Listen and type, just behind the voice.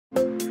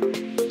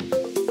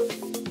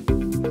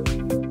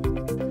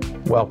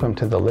Welcome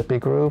to the Lippy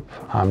Group.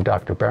 I'm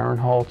Dr.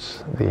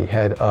 Berenholz, the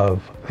head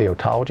of the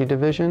Otology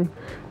division,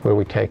 where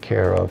we take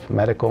care of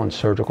medical and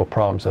surgical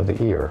problems of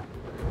the ear.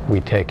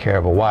 We take care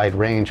of a wide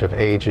range of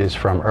ages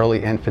from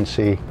early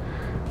infancy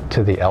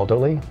to the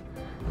elderly.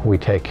 We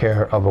take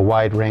care of a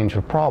wide range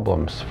of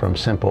problems from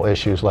simple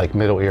issues like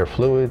middle ear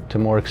fluid to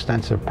more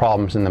extensive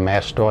problems in the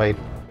mastoid.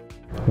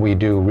 We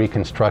do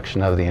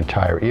reconstruction of the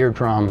entire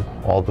eardrum,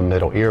 all the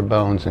middle ear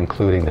bones,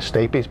 including the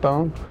stapes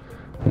bone,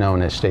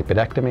 known as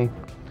stapedectomy.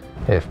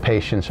 If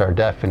patients are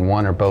deaf in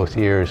one or both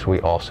ears, we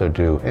also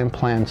do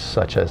implants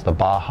such as the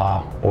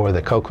BAHA or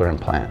the cochlear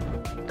implant.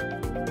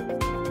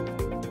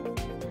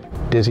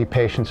 Dizzy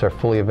patients are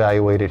fully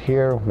evaluated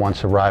here.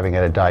 Once arriving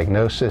at a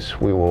diagnosis,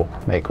 we will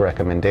make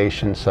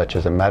recommendations such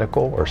as a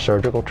medical or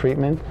surgical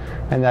treatment,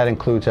 and that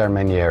includes our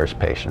Meniere's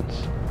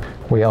patients.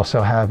 We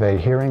also have a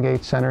hearing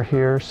aid center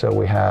here, so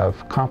we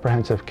have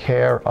comprehensive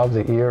care of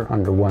the ear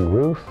under one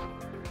roof.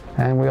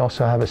 And we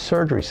also have a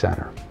surgery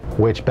center,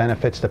 which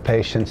benefits the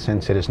patient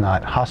since it is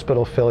not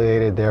hospital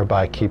affiliated,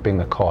 thereby keeping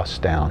the costs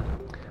down.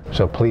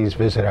 So please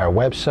visit our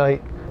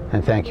website,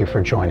 and thank you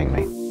for joining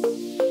me.